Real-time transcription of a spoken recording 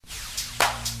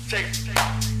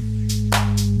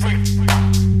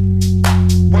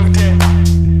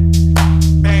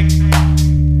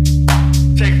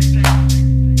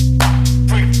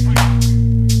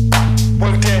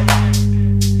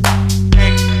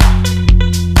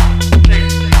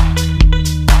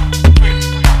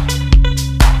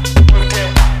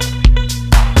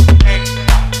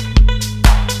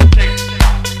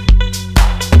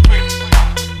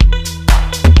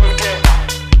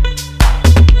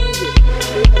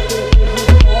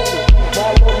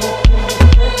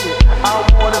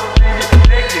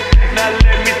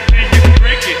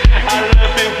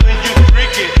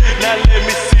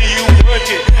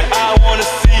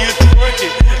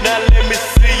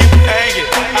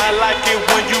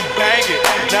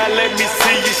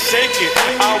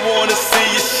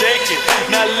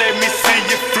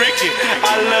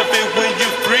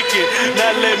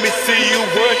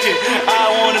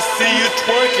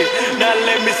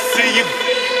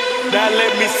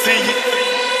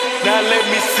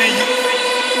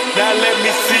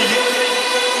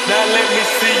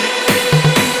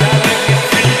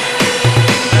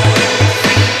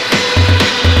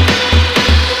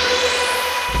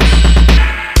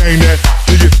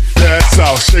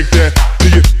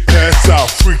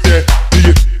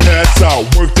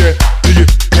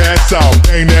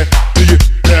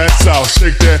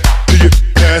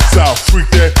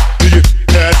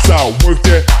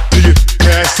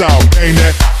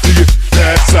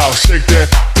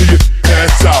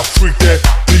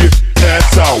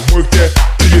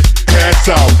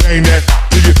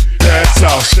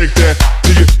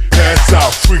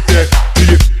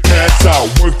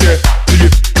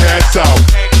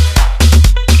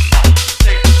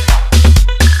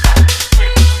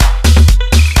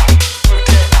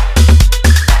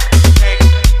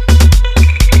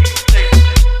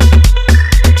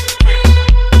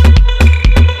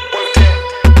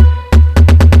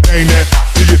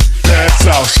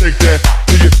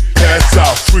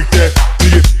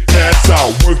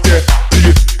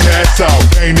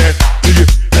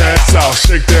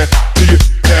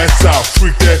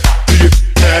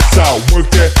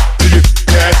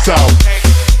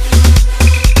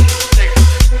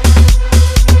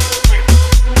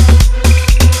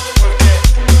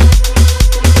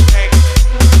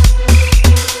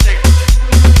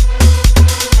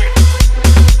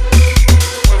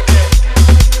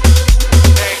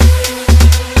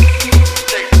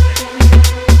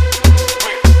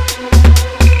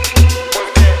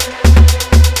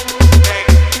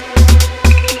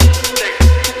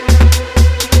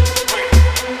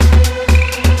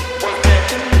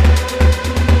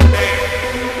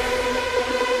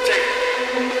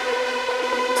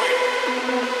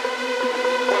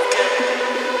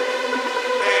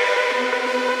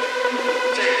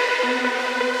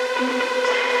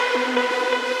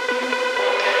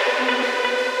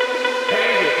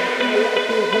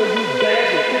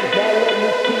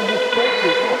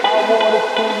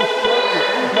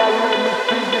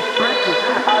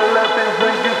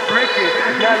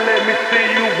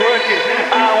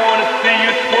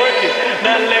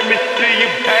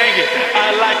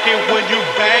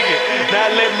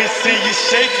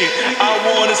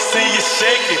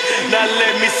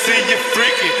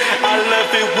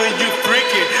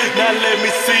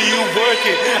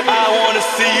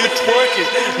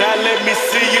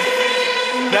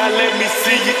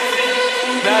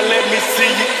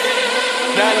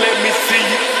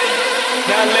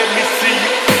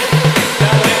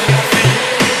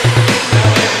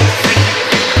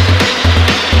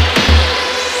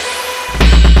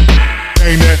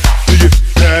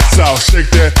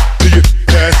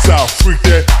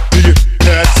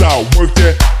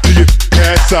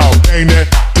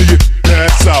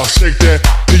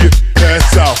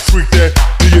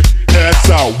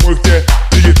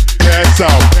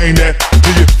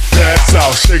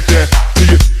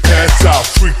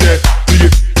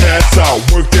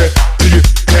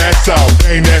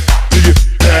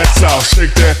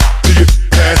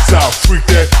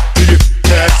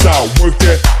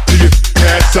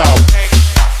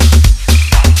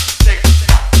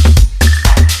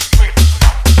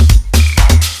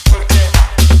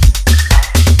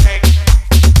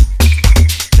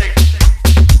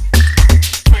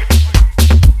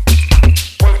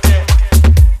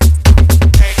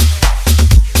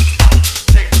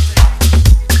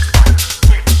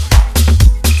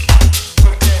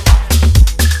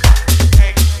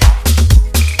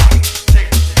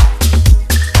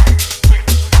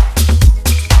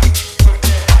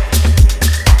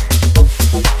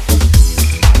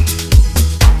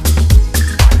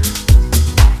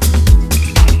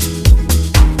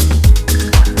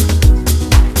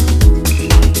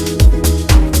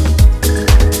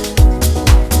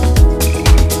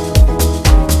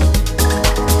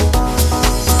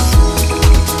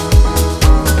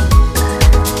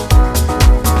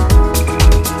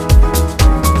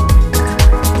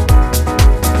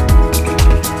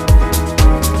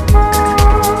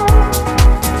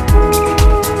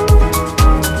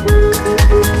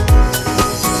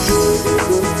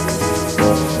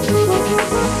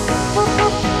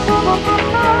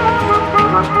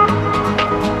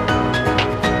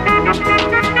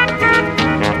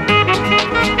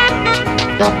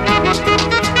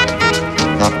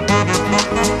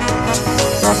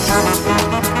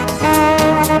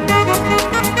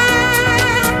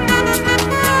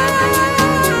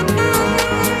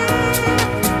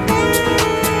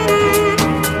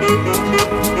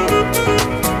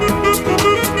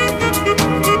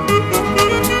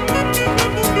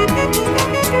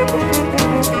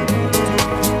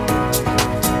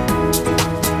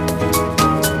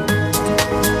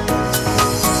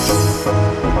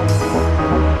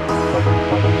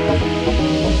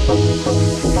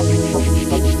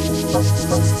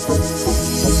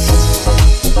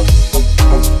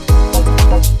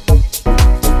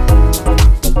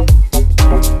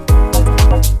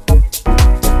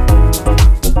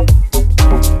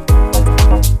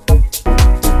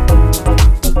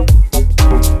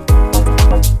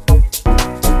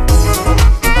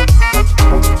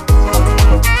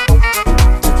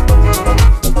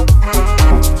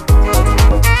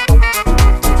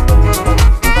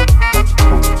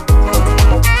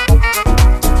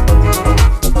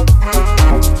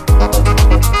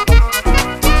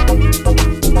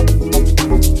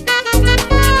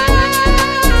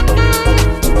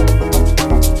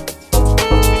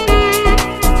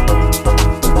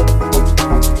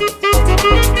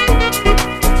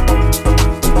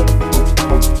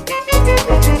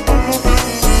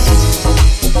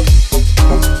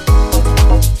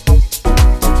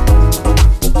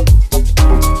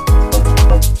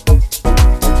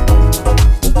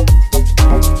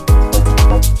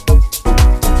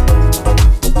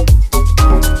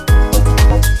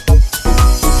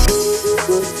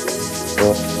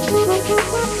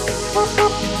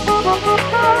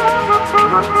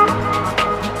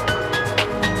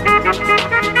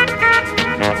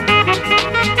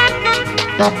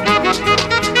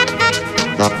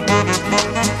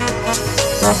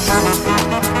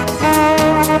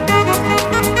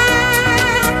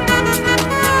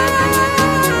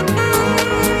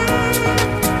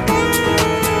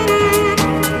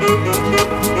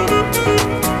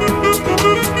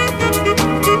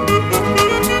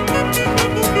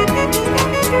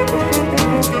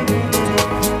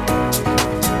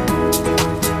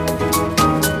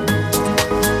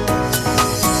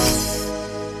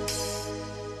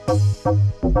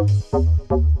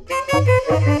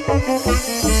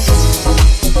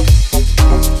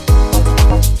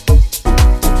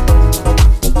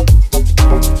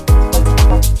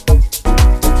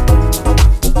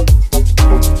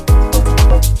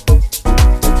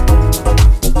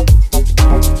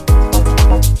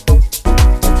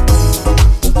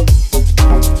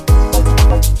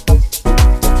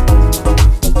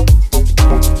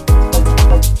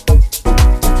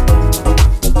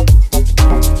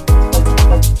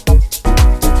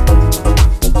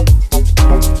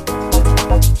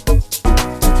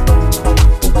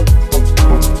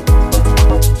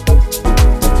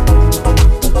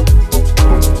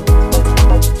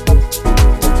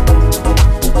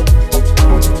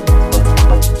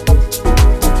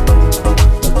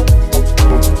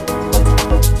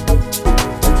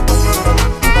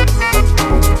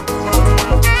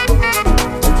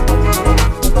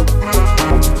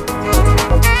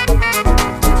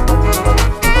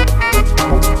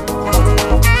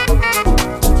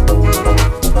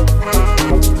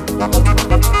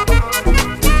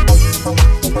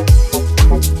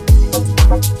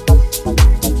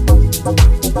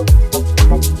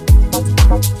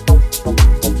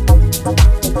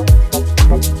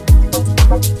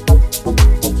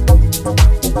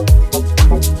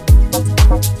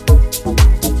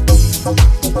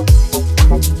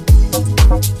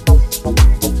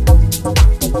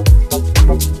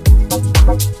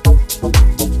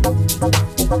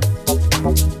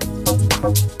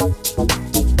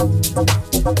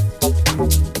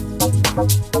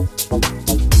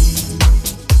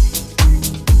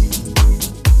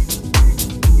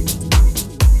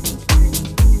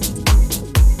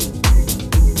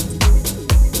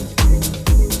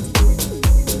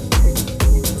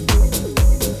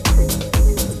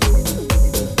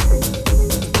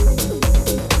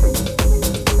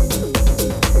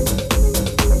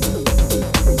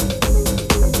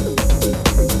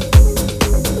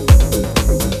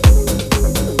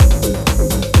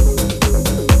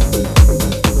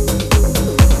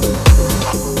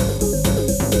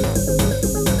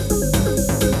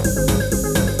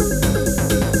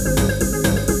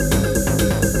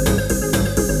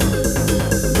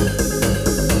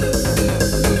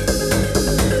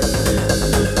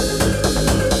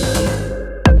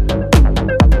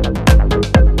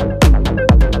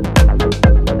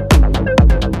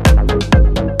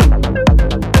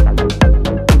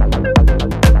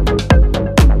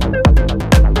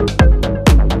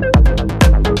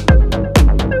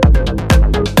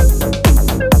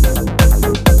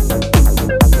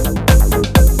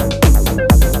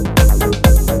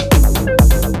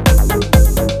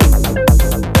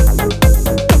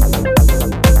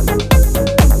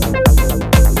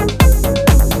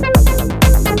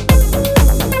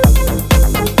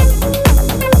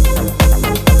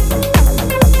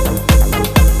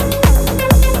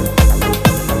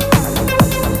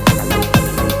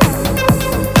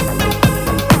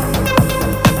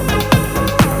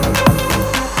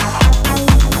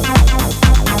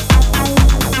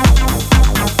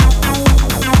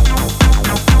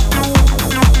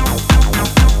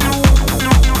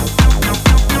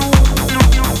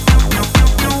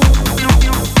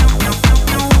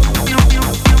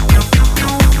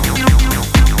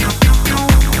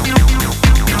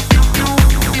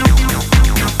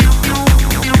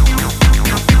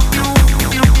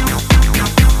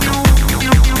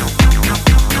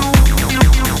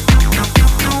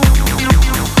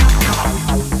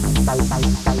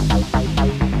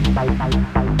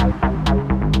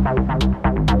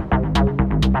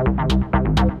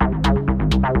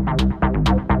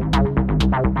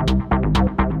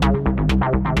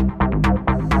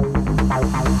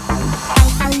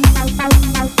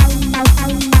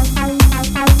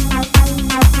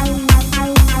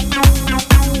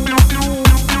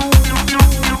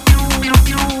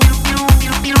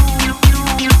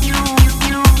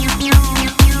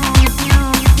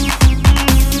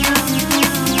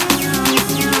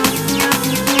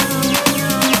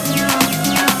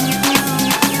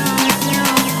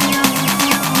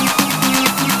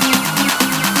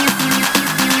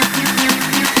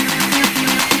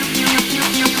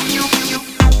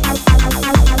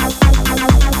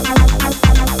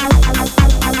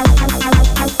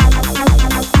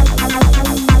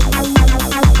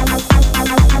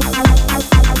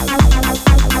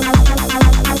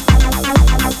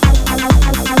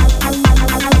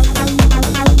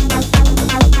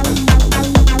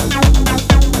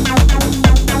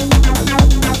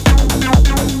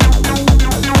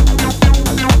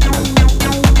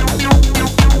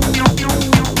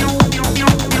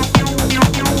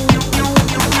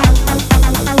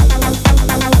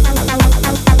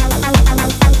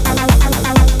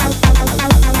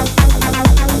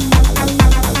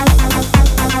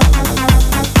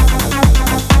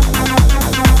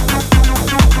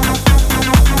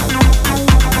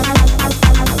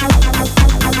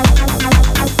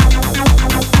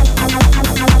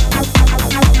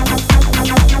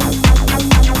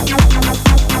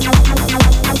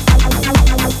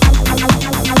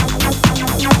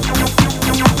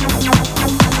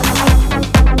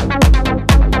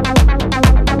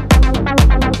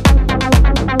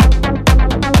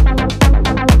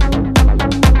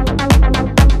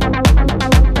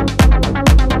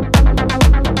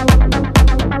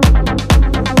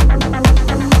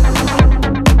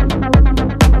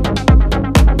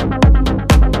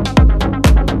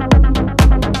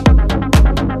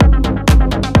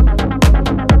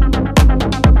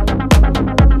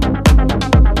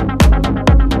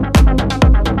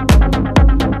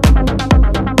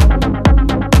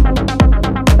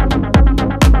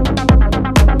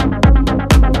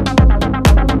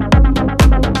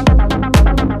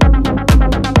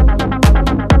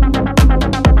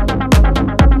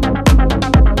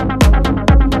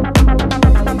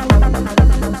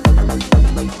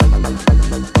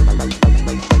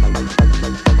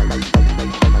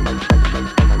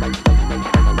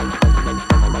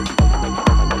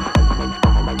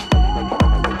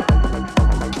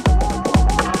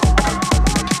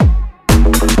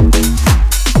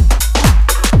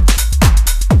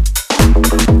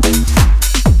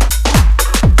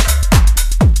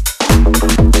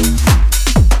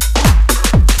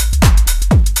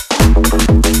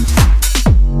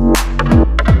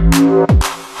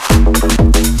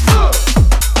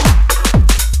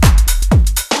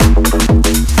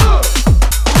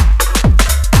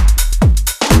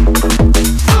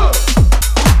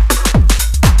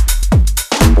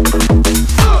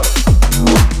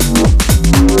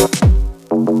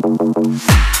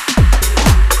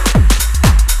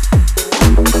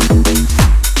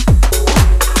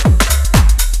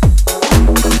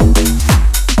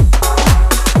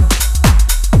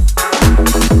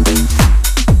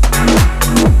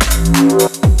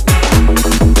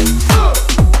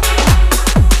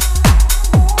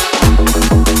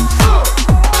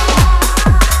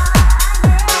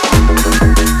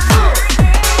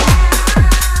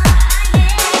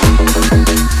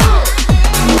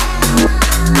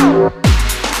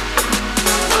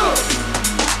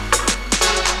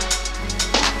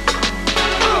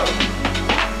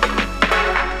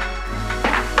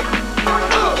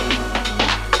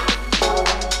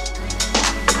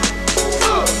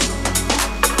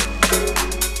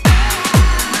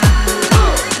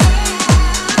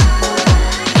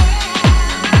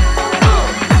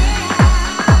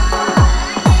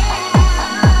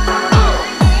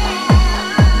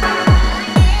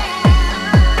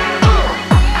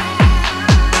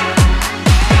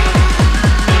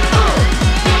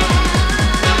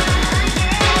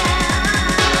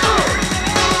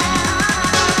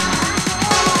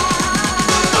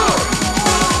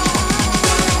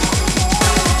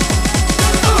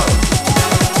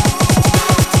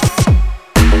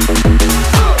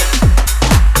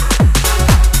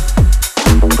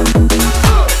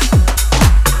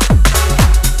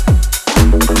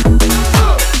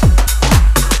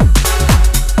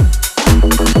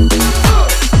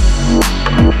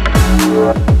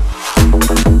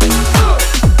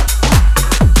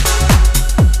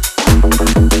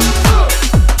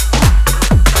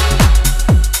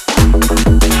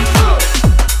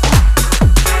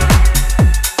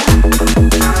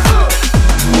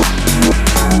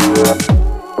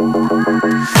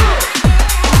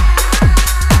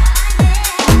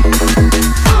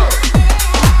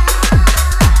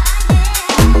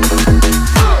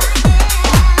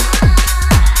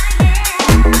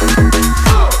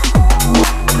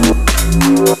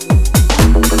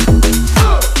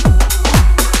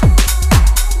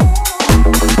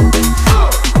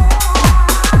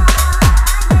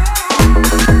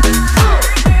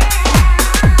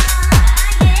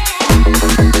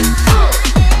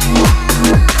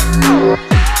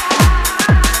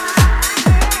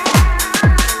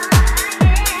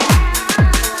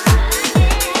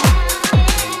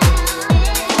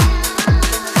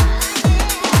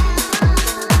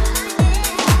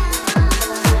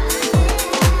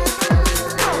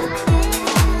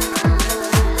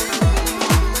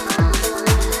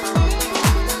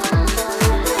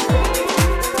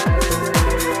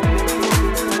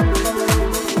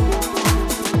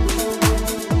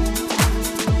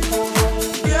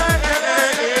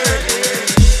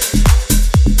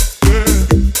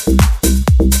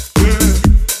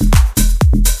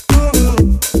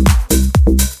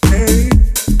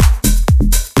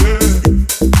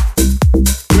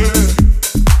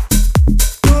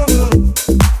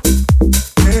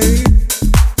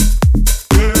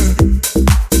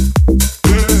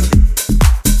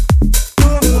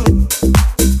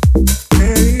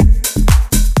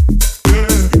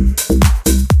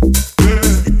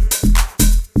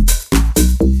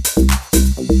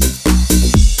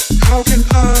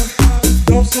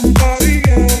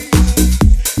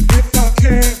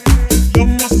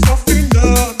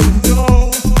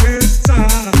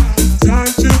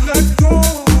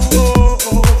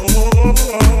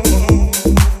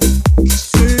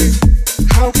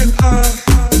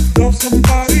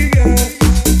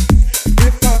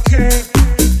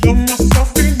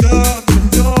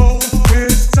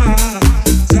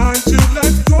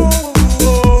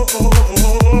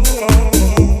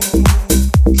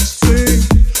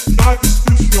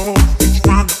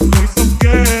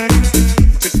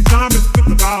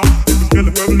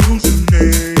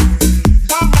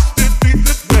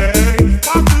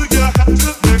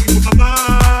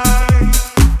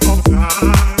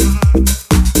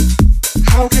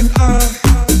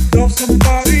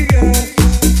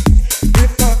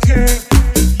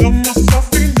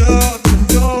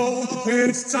when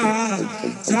it's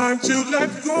time to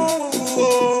let go.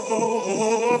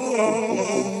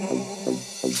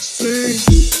 Sing.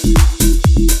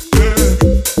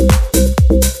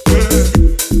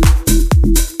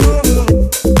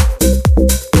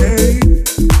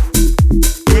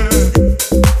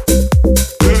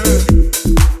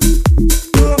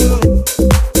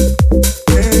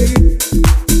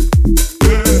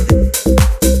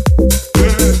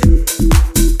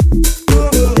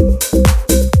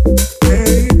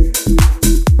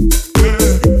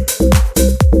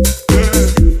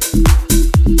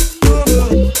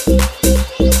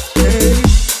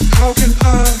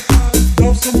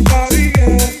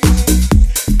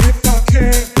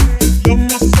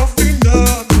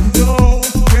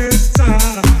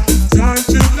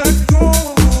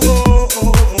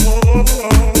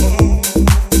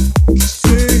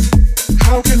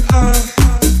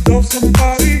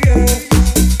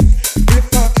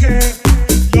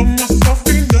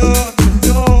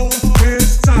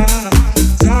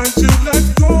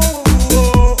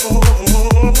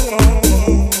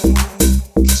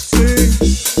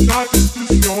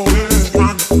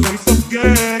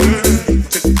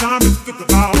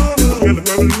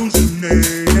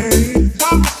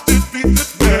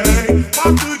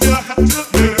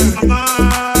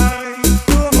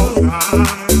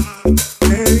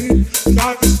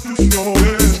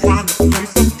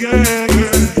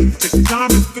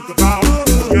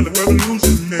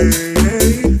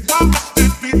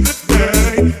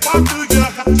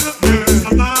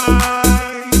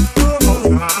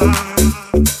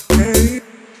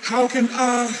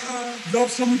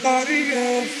 Somebody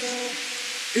else,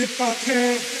 if I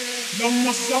can't love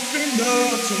myself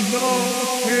enough to know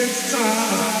it's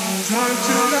time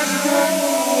to let go.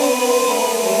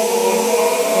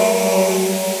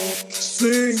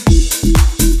 Sing.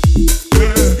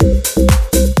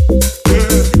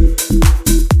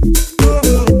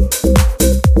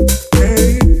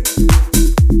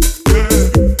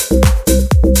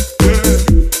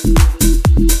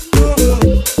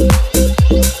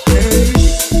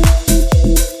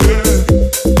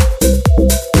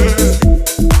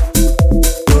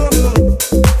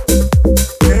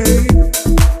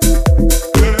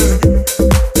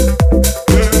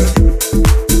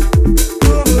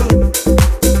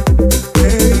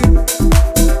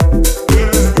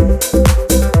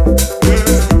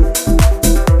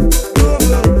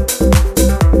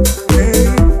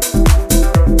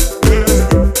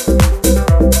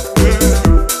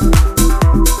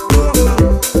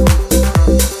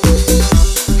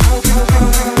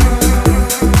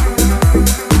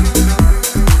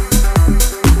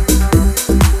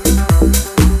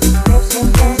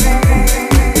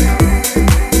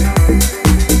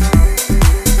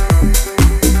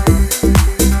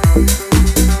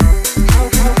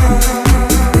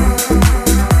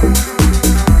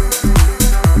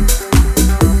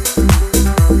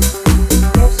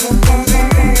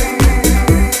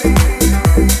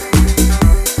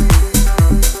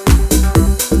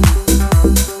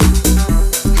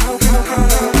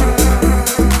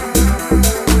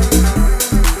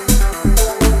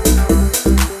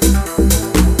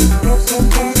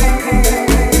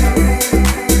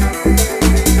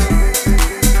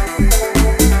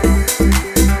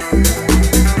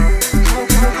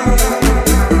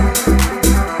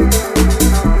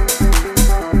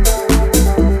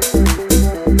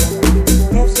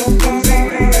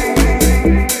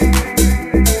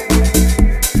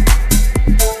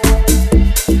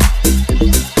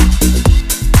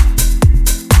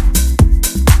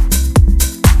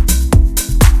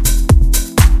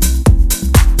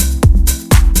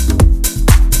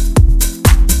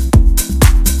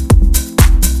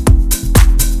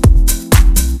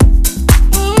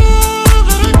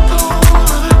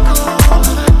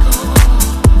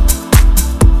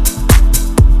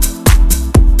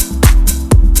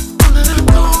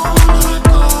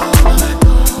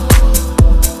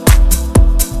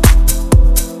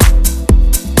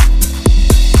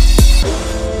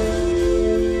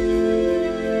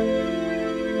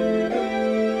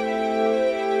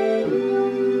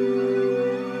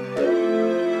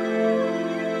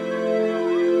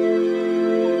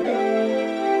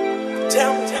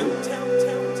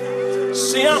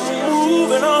 See, I'm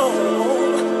moving on.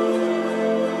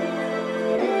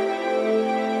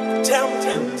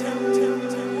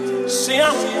 See,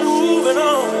 I'm moving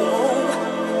on.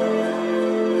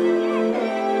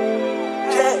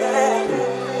 Yeah.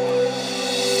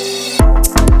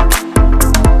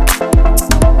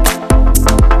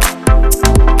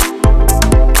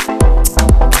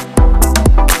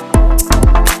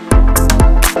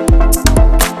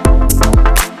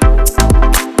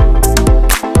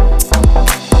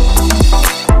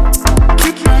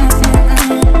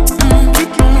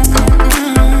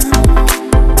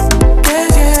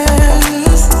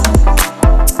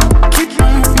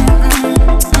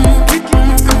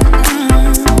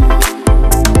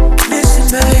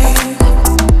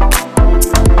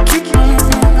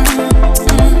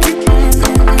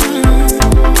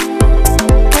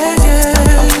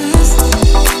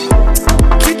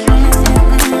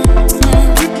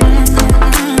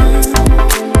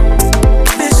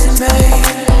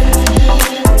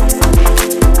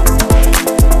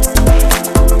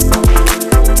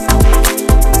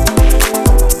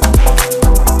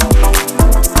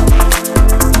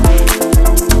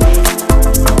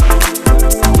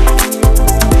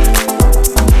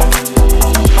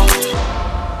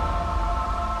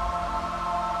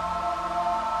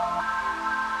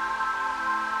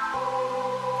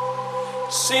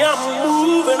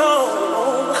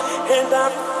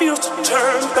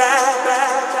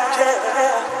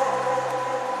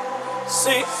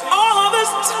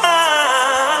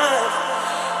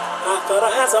 Thought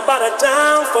I had somebody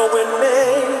down for with me.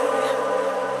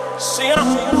 See, I'm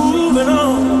moving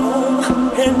on,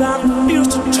 and I refuse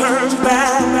to turn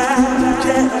back.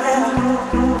 Yeah.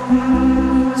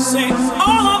 See,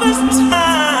 all of this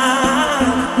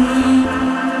time,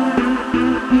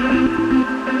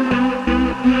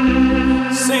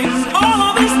 see, all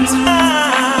of this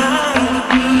time,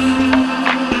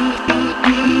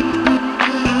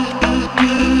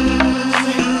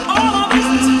 see, all of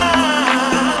this time.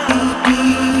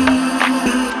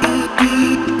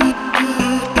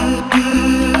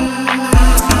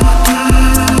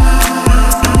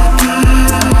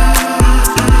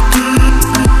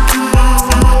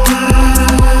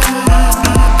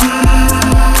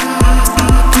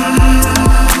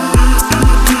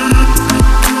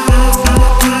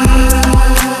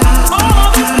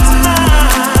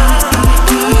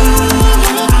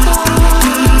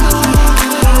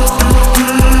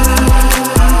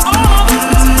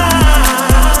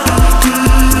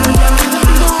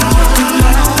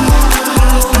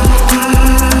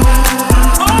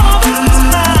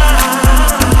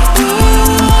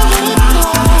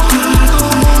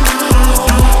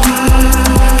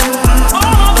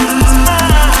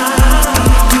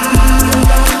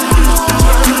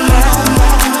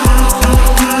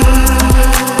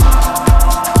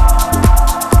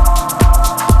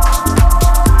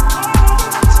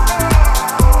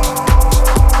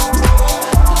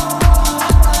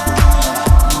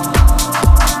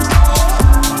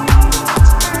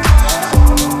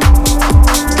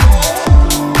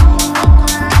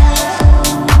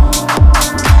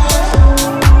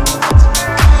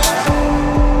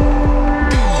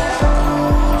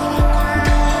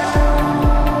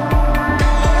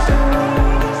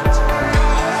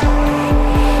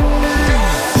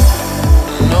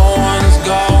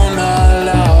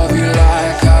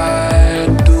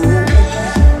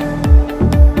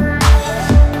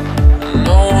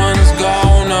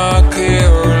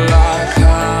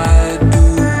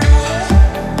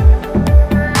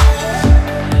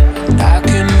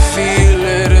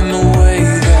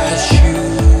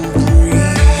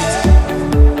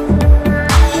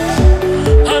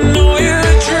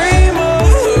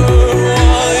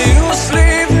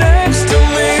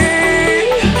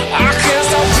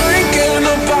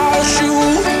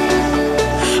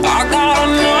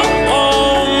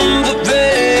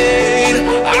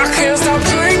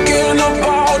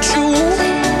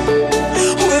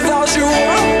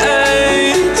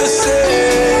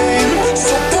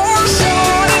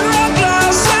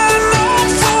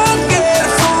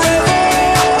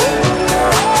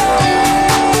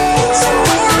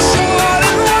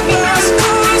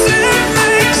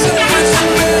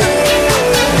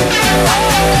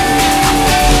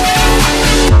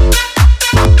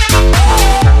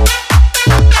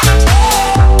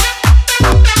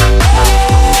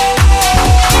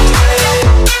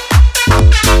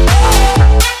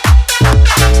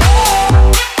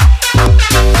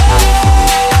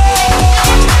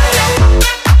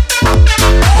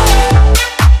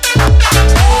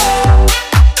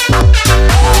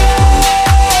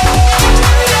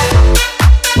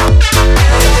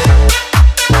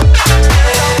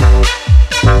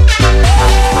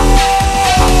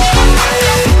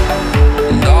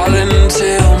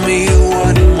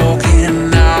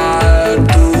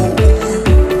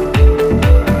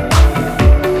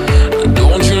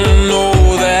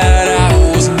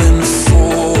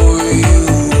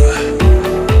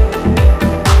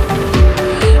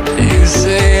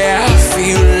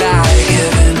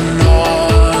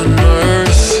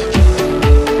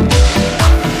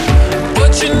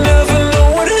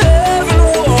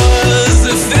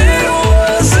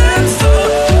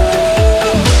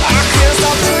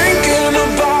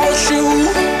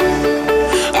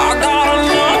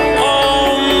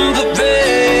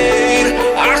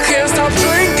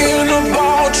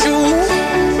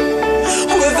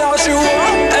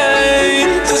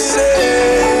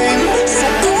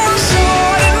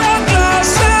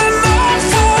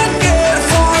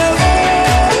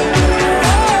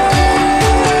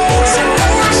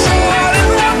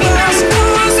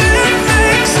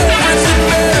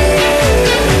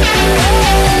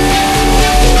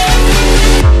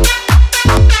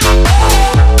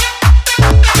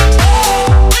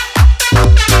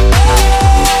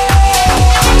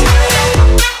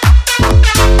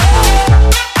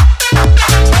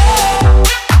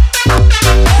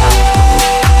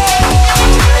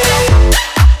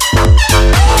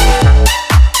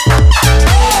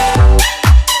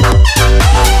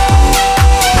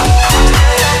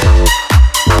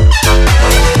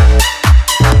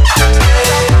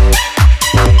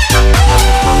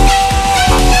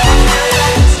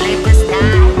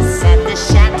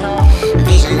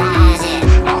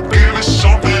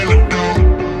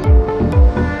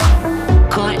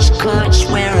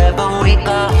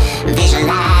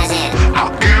 Visualize it.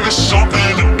 I'll give it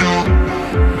something to do.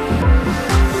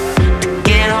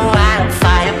 Get a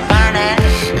wildfire burning.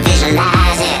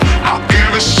 Visualize it. I'll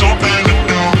give it something to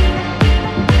do.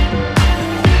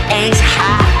 Ace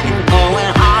high and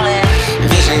going all in.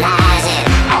 Visualize it.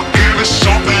 I'll give it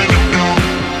something to do.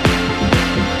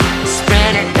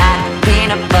 Spread it like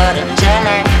peanut butter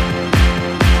jelly.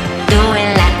 Do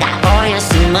it like I owe you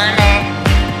some money.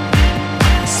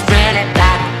 Spread it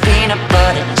like peanut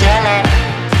butter jelly.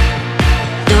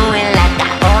 Do it like I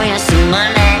owe you some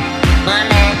money.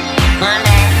 Money,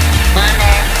 money,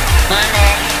 money, money,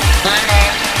 money,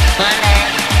 money,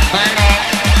 money,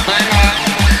 money,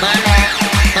 money,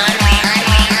 money.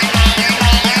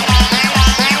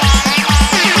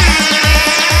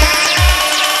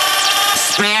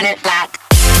 Spread it like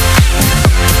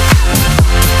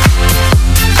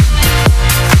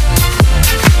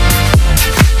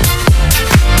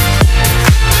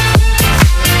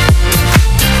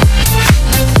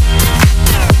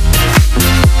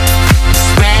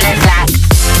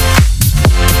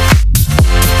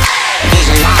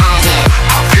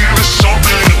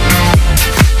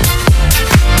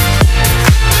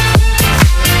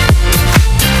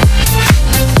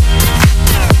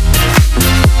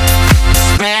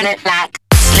like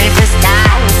sleepless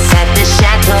nights at the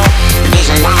chateau.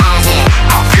 Visualize it.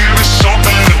 I'll give it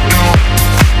something to do.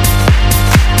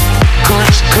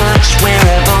 Kuch, kuch,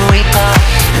 wherever we go.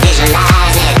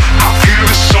 Visualize it. I'll give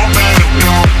it something to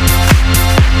do.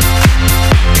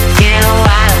 Get a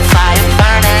wildfire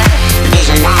burning.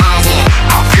 Visualize it.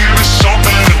 I'll give it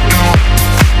something to do.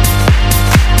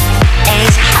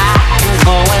 Ace high and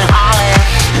going all in.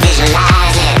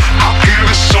 Visualize it. I'll give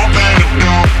it something to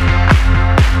do.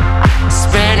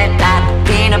 Spread it like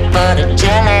peanut butter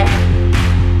jelly.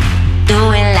 Do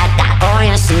it like I owe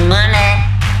you some money.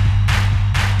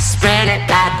 Spread it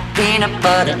like peanut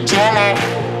butter jelly.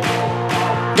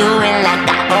 Do it like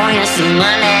I owe you some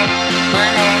money.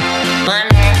 Money,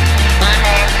 money,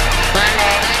 money,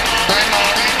 money, money,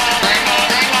 money.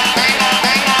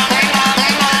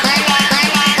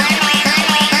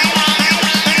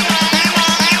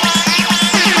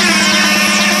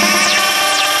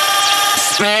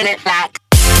 Spread it like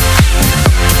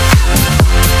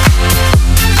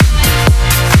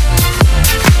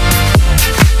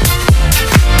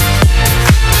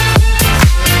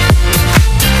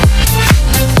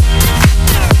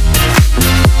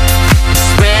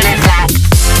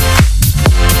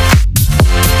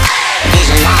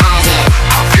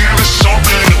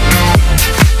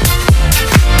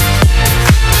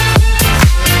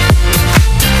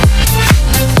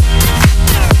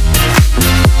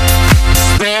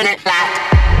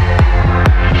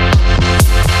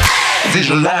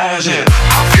Visualize it.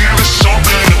 I'll give it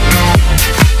something to do.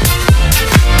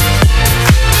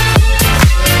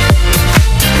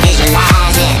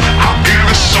 visualize it. I'll give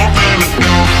it something to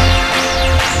do.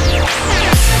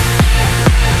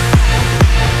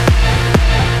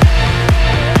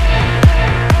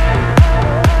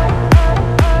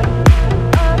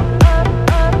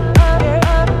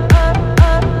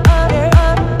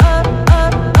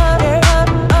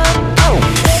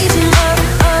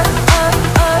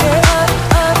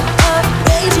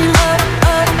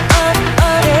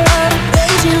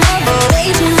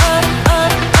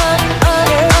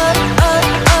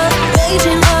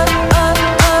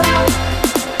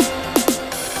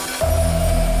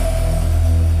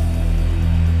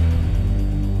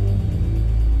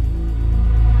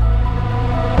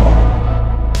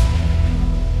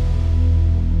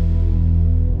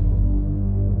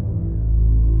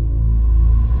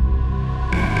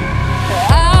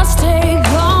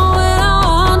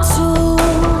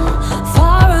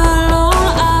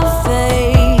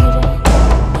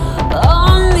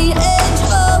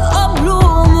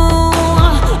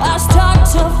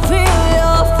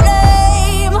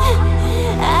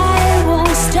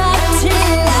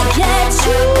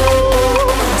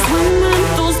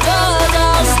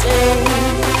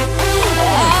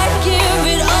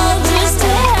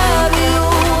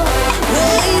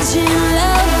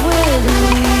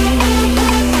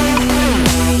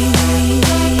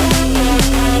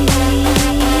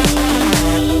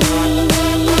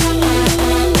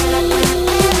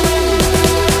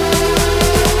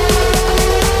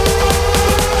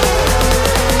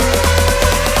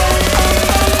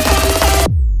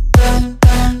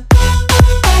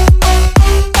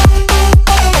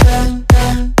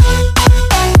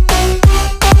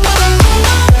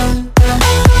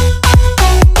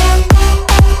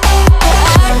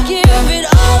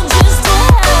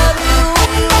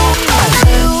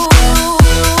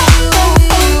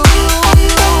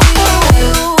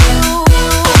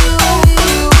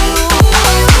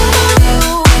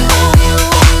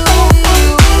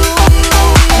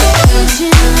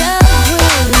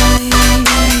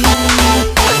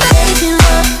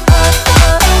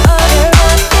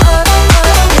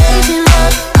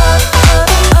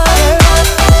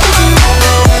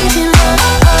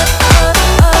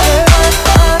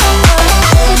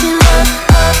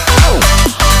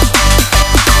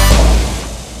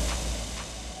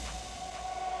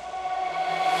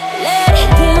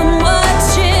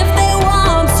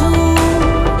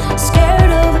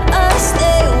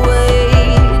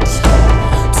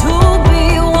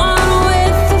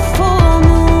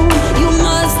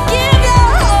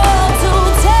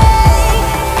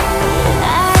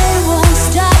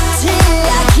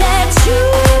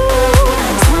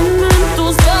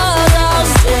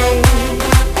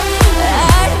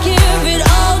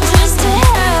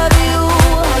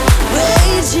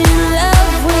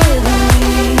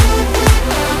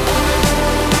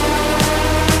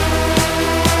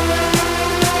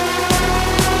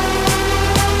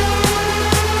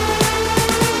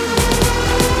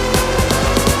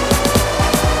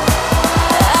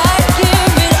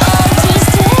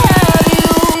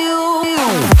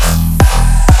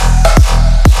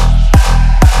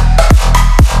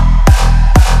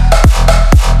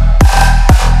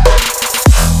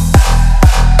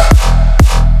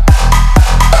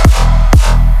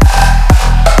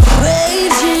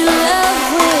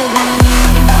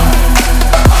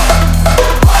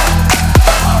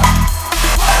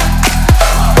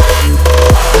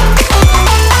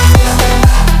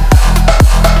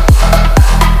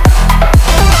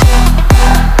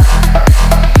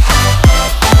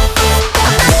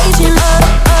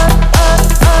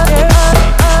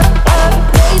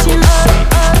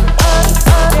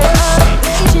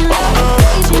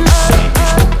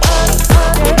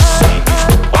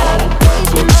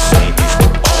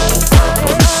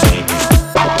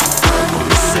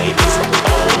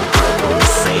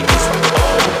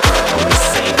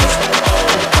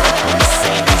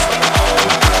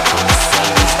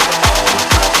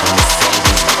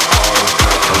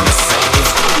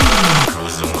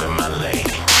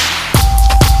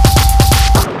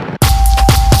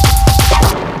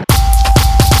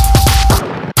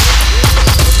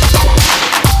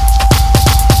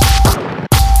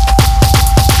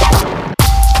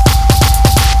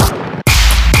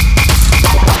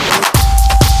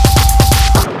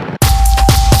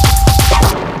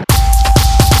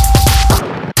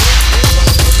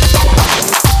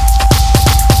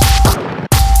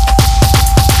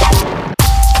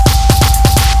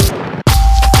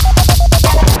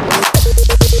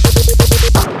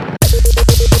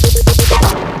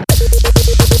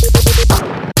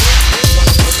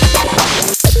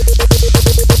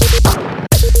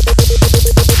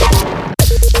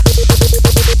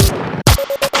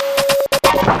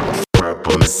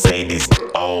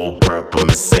 purple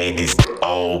Mercedes,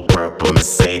 old purple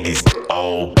Mercedes,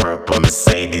 old purple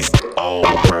Mercedes, old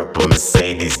purple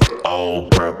Mercedes,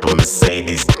 old purple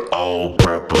Mercedes, old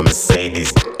purple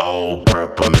Mercedes, old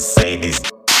purple Mercedes,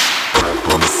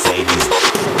 purple Mercedes,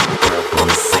 purple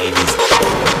Mercedes,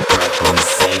 purple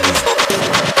Mercedes,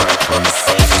 purple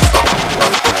Mercedes,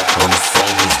 purple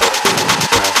Mercedes,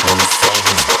 purple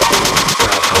Mercedes,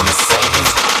 purple Mercedes,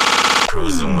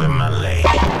 cruising with my lady.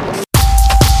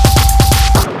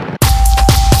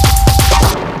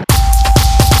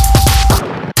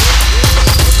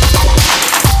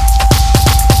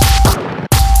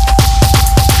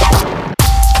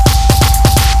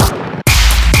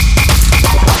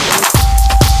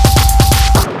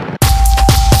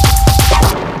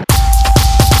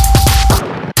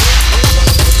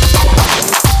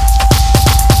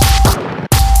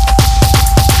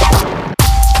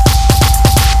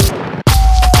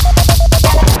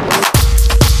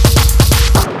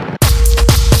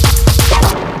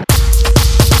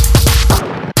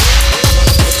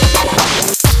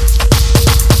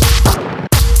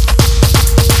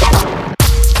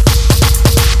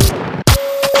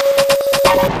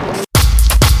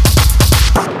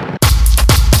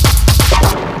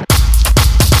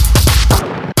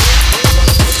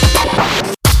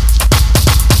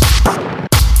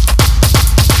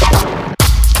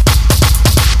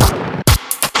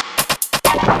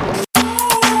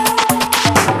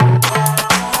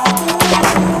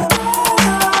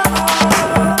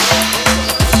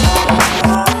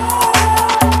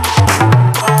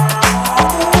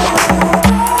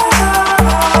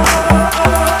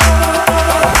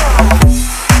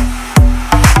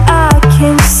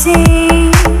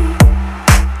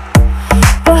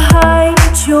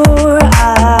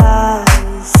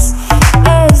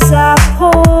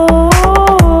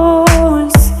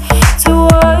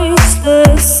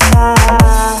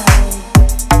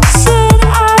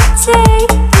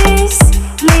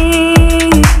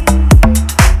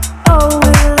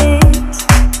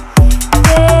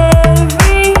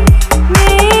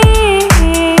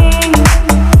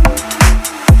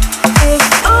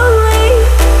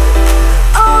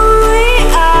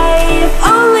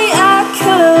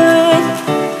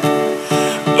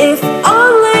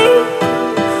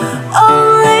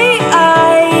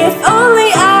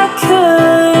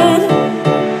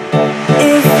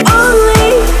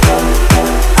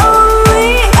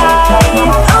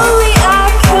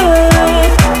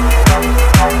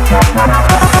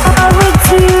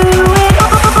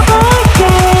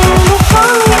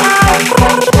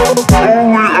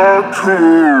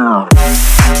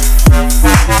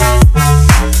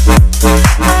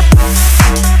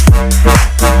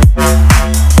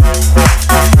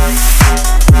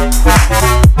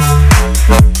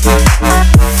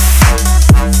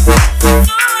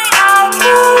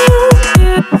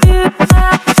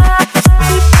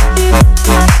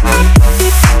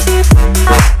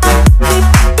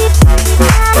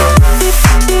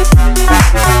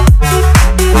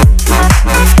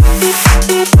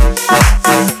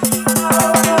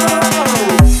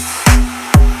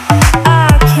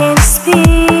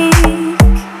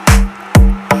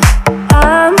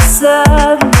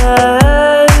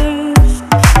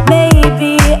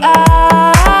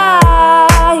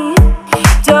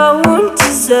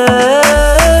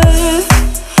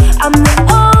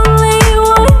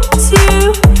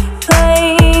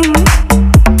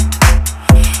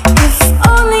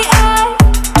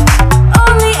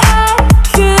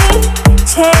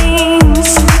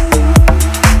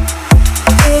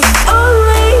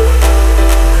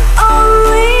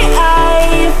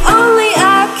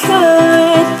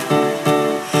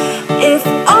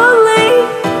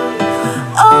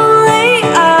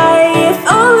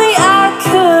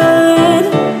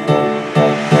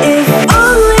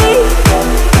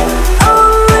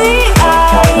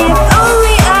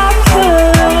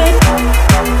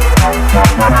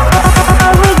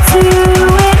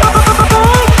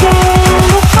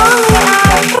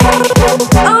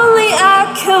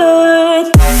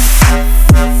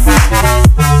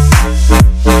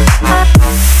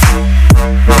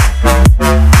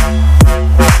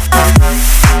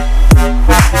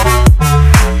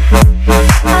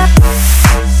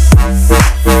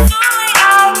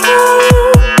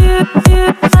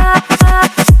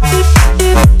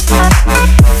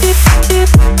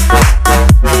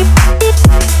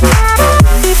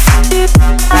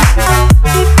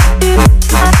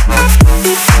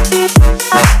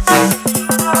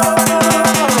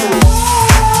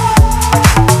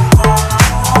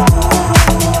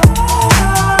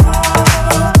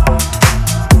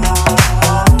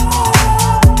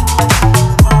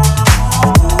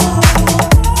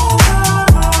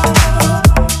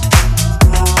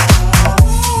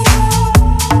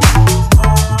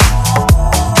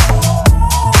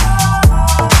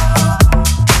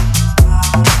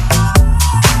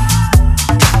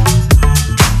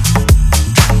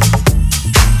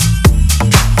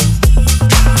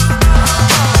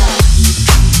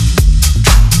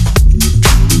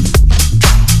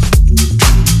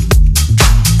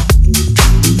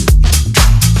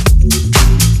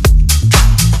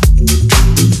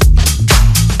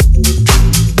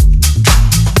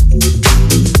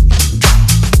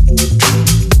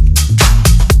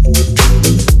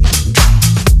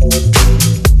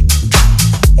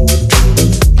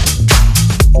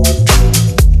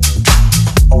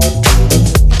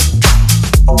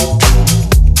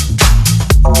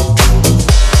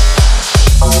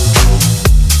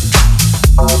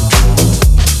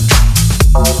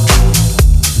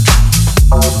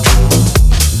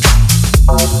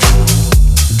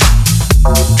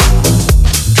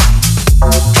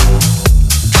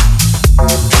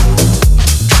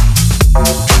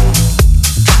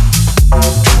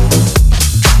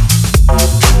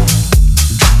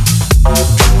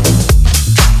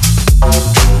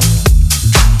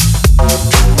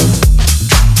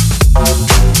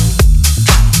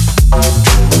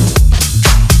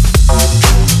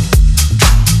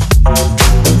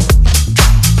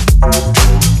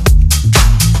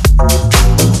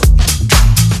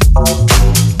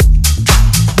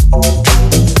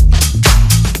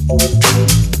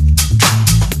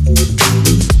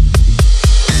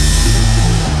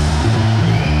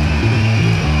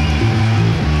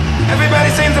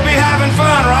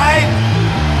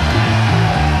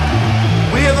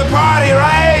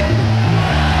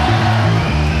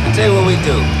 say what we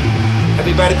do.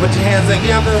 Everybody put your hands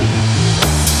together.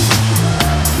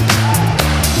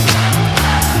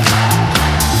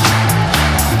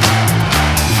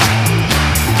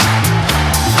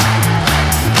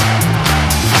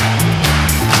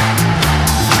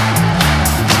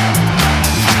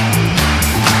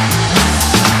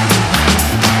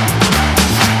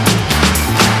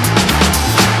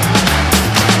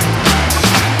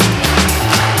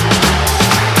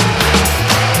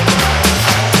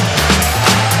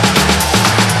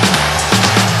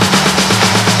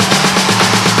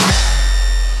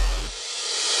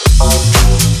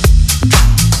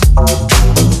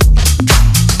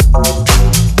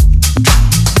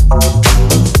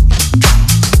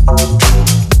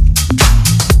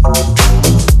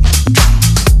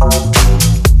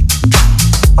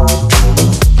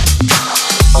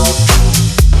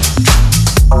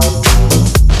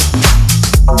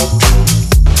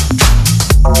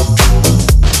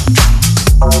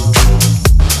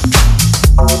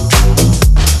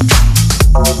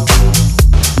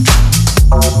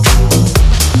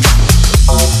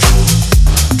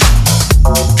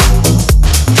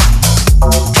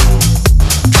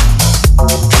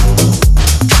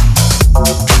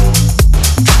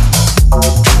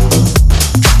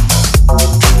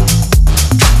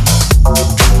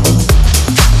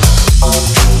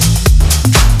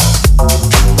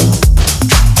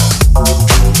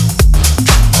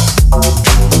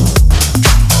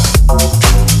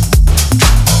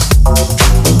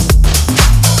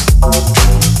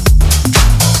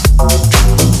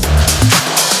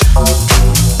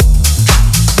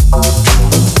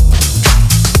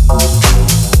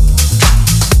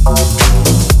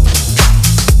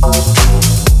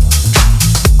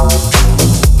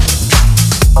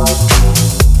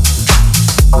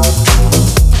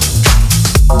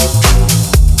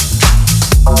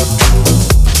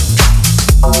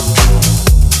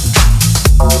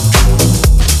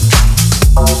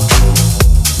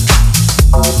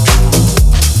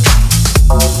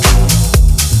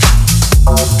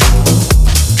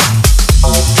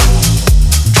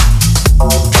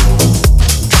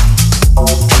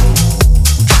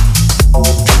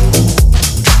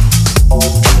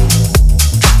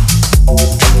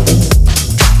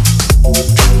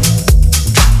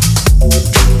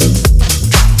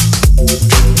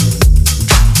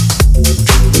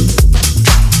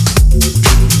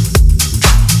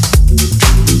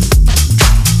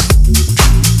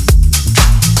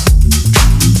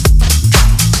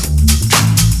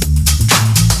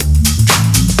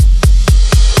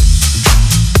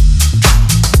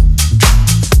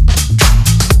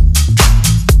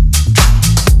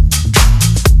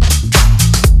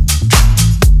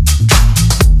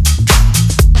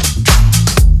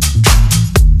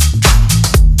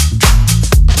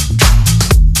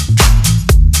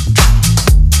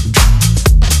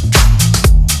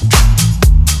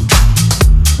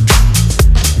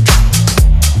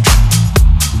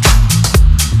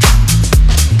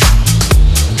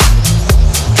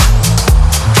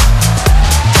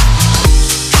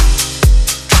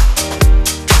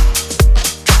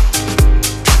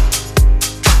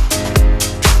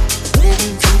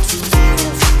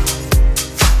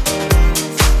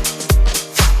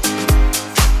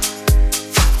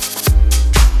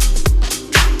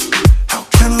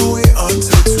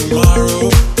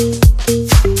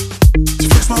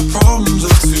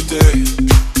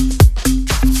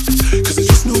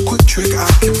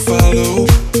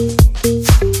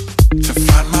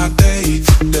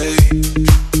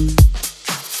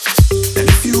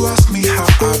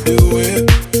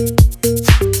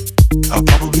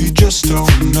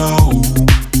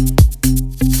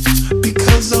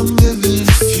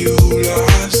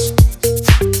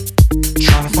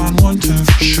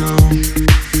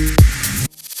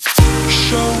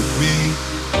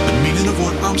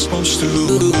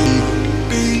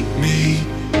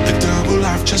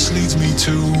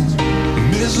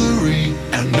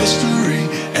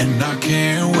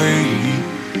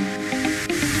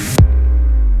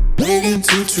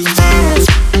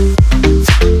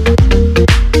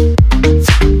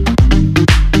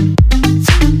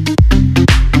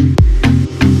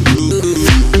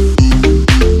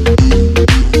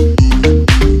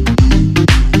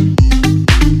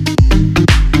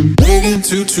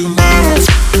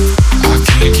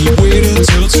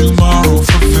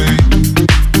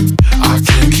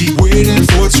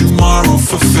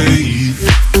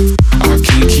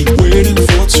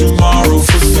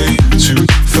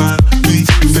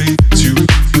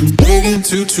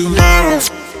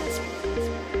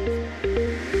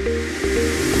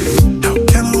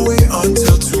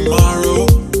 Until tomorrow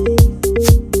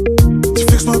to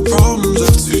fix my problems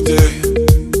of today.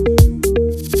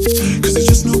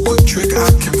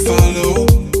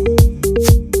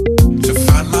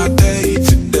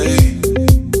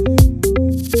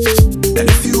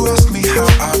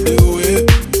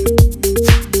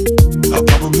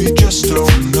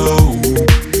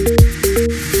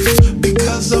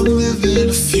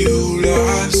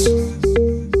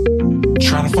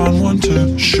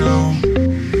 Show me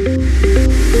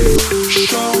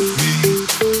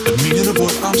the meaning of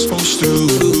what I'm supposed to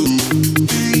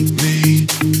be me.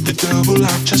 The double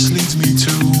life just leads me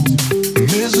to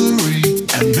misery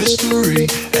and mystery,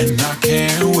 and I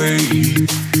can't wait.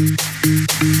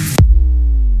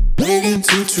 Waiting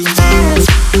till tomorrow.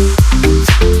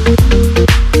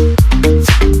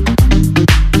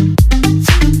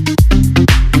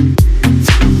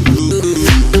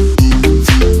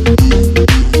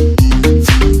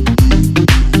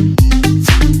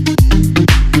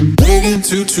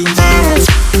 To tomorrow,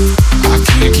 I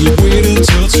can't keep waiting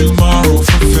till tomorrow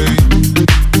for faith.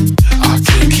 I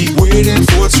can't keep waiting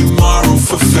for tomorrow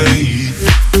for faith.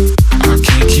 I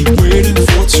can't keep waiting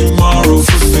for tomorrow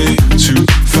for faith to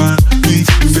find me,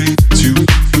 faith to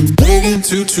waiting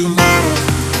till tomorrow.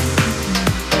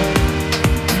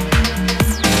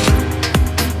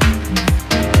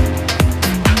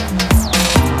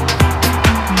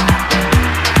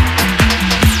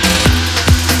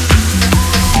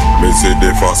 See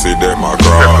the fussy, them a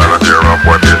crawl. Them gonna tear up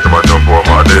one day, them a jump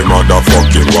over the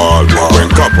motherfucking wall. When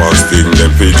coppers sting,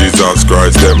 them for Jesus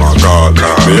Christ, them a call.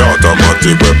 The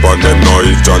automatic weapon, them no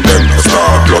itch and them no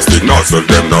start. Plus the nozzle,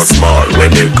 them no small. When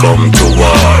it come to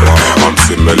war, I'm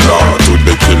similar to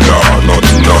the killer.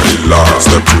 Nothing no illa.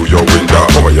 Step through your window,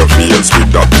 over your face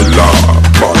with that pillar.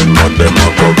 Bad man, them a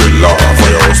gorilla.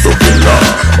 Firehouse to pillar.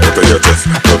 Out of your chest,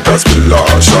 blood that's pillar.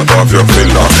 Shut off your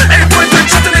filler. Ain't going to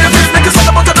shut in your face, make a son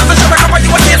about another shot. You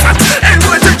a face hat. Ain't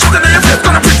going to shut in your face,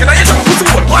 gonna preach in your jump. Who's the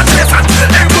one? Watch face hat.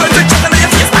 Ain't going to shut in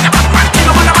your face, like a bad man. You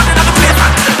know what I'm in another place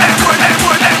hat. Ain't going to.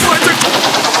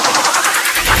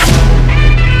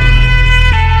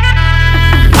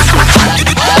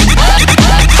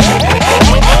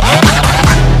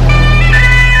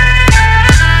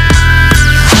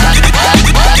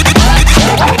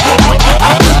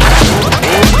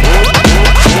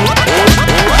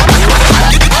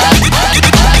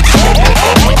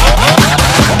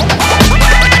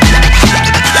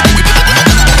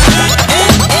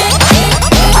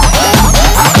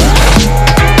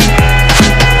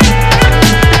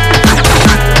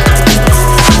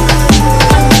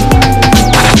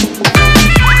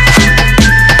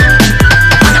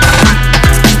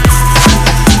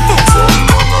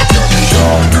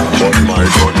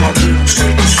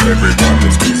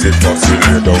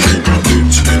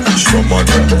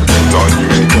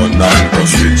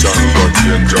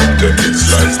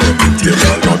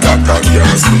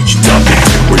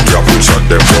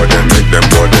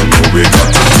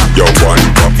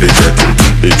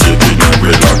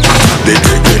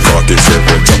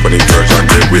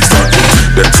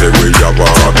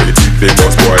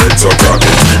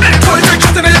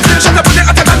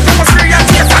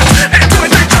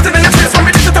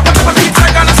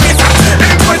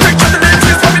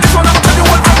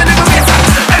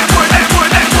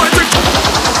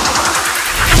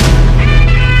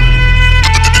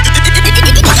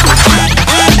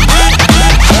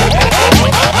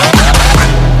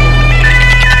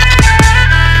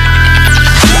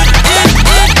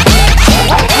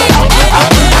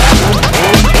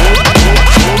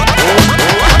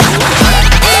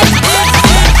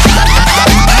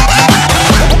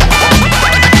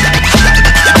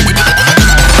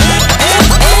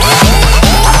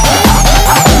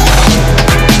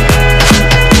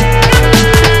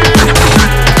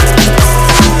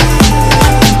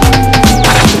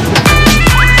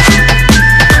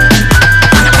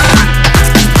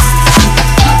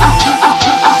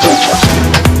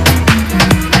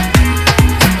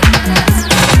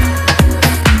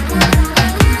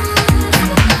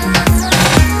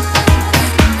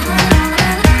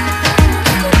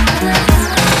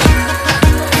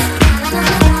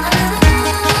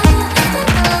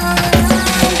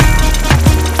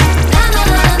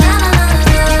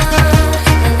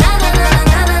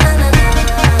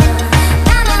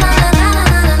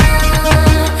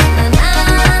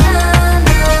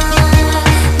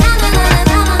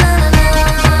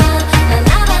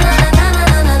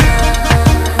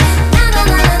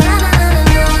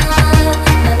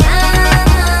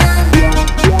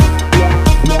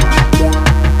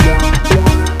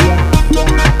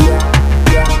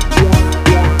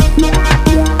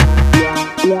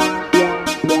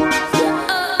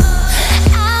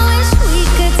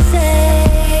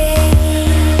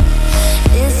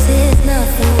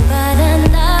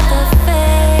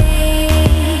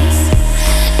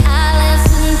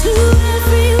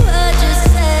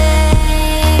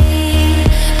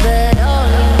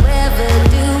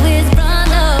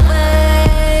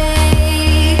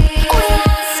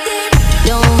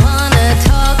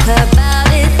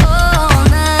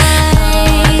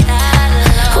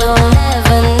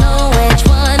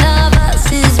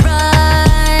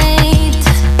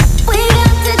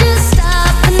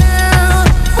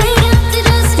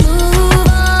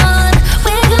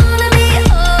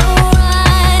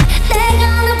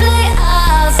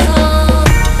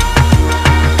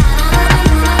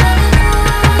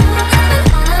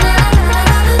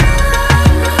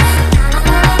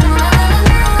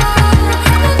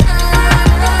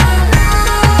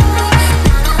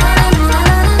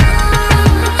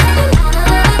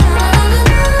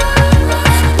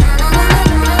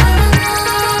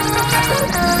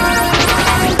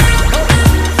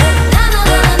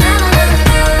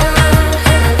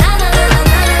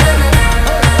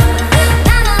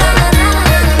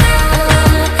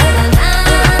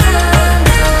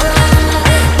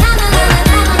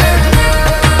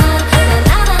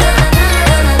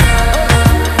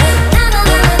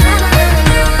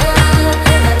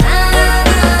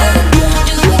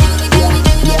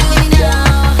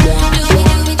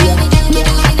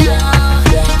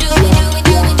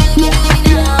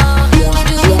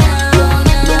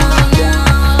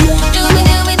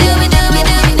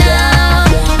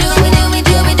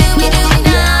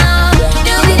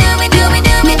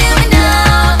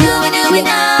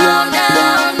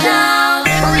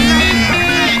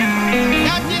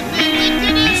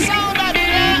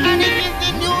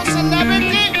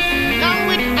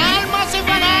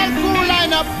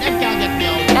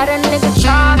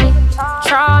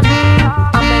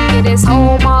 his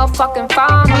whole motherfucking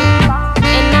farmer.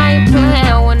 And I ain't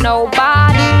playing with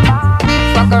nobody.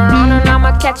 Fuck around and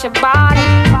I'ma catch a body.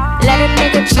 Let a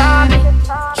nigga try me.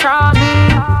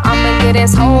 I'ma get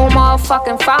his whole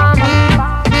motherfucking farmer.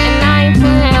 And I ain't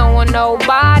playing with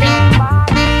nobody.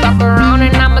 Fuck around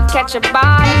and I'ma catch a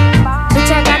body. Bitch,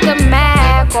 I got the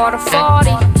Mac or the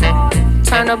 40.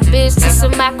 Turn a bitch to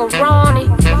some macaroni.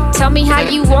 Tell me how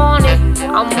you want it,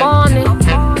 I'm on it.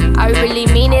 I really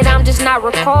mean it, I'm just not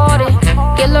recording.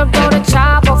 Get lil' bro the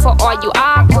chopper for all you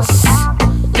aquas.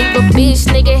 Leave a bitch,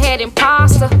 nigga head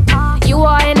imposter. You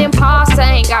are an imposter,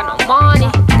 ain't got no money.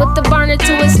 Put the burner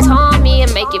to his tummy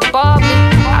and make it bubbly.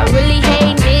 I really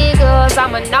hate niggas,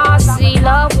 I'm a Nazi.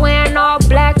 Love wearing all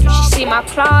black, you should see my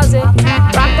closet.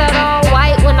 Rock that all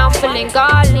white when I'm feeling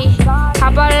godly.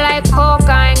 Hop out like coke,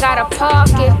 I ain't got a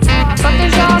pocket. Fuck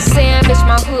is y'all saying, bitch,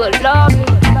 my hood love me.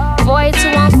 Boy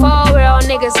 214, real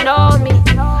niggas know me.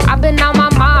 I been on my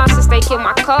mom since they killed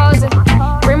my cousin.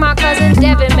 Bring my cousin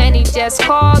Devin, man, he just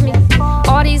called me.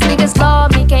 All these niggas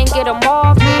love me, can't get them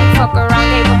off me. Fuck around,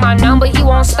 gave him my number, he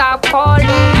won't stop calling.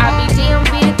 I be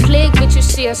DMV the click, bitch, you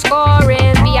see her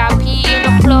scoring. VIP in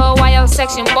the club, why your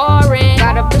section boring?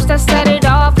 Got a bitch that set it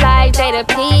off like Jada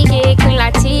Pinkett. Clean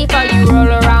like Tifa, you roll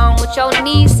around with your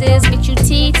nieces, bitch, you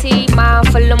TT. Mind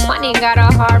full of money, got a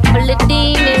heart full of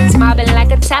demons. Mobbing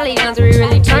like Italians, we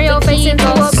really turn your face into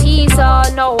a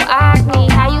pizza. No acne,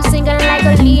 how you singing like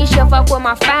Alicia? Fuck with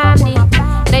my family.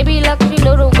 They be lucky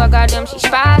little, but goddamn she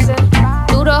spazzing.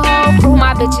 Do the whole crew,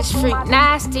 my bitch is freak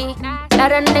nasty.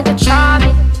 Let a nigga try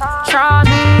me.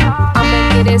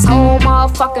 I'ma get his whole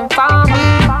motherfucking farmer.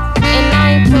 And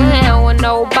I ain't playing with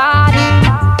nobody.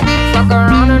 Fuck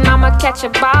around and I'ma catch a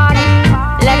body.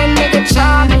 Let a nigga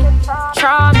try me.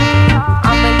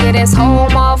 I'ma get his whole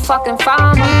motherfucking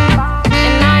farmer.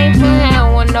 And I ain't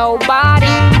playing with nobody.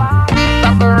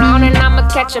 Fuck around and I'ma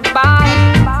catch a body.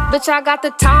 Bitch, I got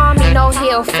the Tommy, no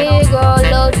heel figure.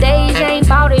 Lil' days ain't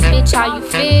bout it, bitch, how you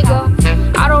figure?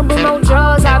 I don't do no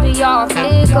drugs, I be all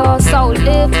flicker. So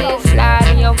lifted, fly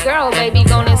to your girl, baby,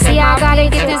 gonna see. I gotta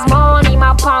get this money,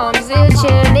 my palms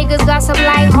itching. Niggas got some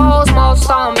like hoes,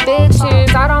 most on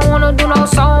bitches. I don't wanna do no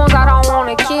songs, I don't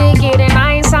wanna kick it. And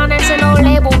I ain't signed to no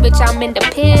label, bitch, I'm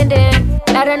independent.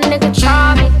 Let a nigga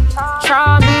try me.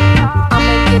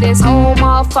 I'ma get his whole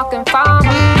motherfucking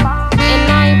farmer. And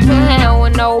I ain't playing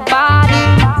with nobody.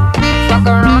 Fuck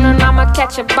around and I'ma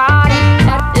catch a body.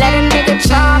 Let a nigga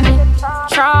try me.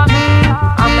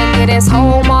 I'ma get his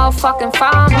whole motherfucking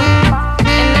farmer.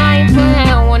 And I ain't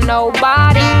playing with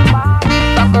nobody.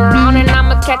 Fuck around and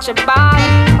I'ma catch a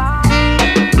body.